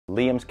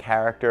Liam's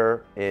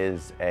character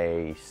is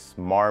a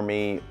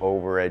smarmy,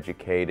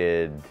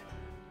 overeducated,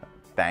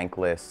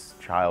 thankless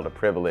child of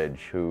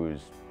privilege who's,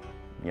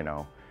 you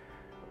know,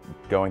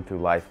 going through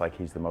life like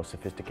he's the most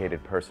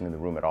sophisticated person in the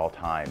room at all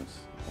times,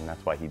 and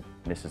that's why he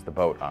misses the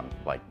boat on,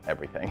 like,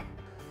 everything.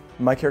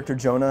 My character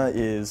Jonah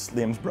is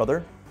Liam's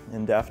brother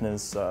and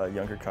Daphne's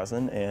younger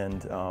cousin,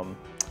 and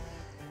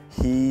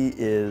he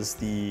is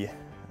the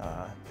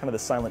kind of the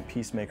silent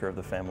peacemaker of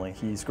the family.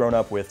 He's grown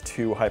up with these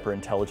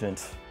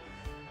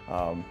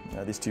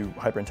two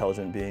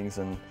hyper-intelligent beings,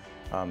 and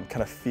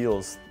kind of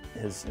feels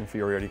his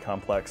inferiority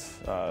complex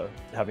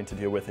having to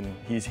deal with, and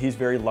he's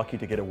very lucky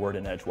to get a word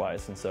in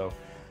edgewise, and so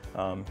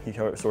he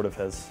sort of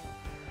has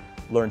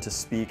learned to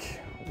speak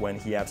when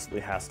he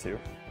absolutely has to.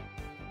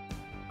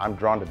 I'm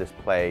drawn to this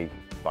play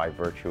by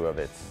virtue of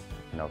its,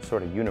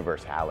 sort of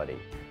universality.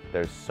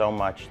 There's so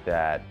much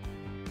that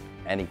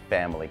any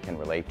family can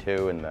relate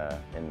to in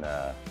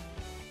the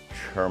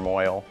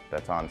turmoil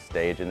that's on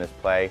stage in this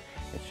play.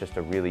 It's just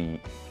a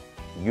really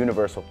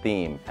universal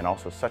theme, and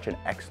also such an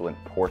excellent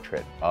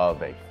portrait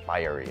of a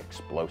fiery,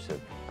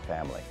 explosive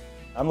family.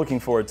 I'm looking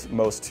forward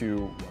most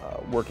to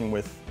working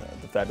with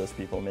the fabulous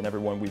people. I mean,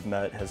 everyone we've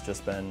met has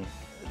just been,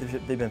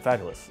 they've been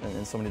fabulous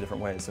in so many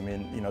different ways. I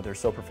mean, they're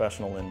so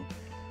professional, and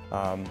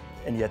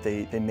yet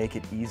they make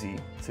it easy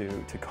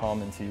to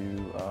come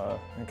into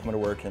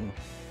work and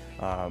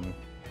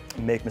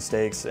make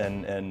mistakes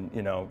and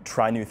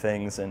try new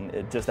things, and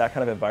just that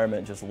kind of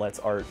environment just lets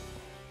art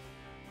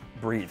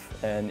breathe,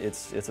 and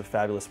it's a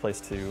fabulous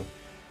place to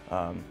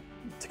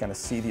kind of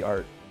see the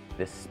art.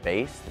 This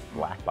space, this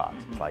black box,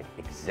 is like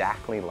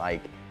exactly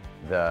like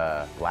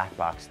the black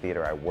box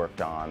theater I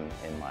worked on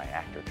in my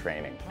actor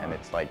training, and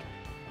it's like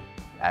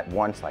at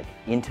once like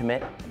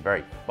intimate and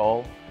very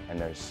full, and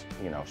there's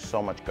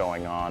so much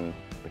going on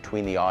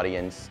between the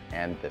audience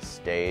and the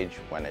stage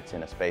when it's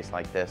in a space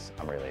like this.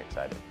 I'm really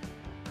excited.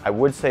 I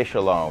would say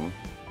shalom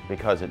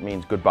because it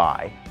means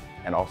goodbye,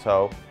 and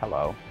also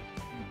hello,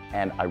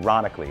 and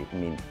ironically it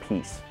means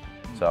peace.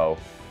 So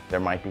there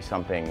might be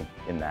something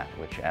in that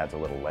which adds a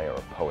little layer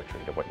of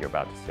poetry to what you're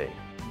about to see.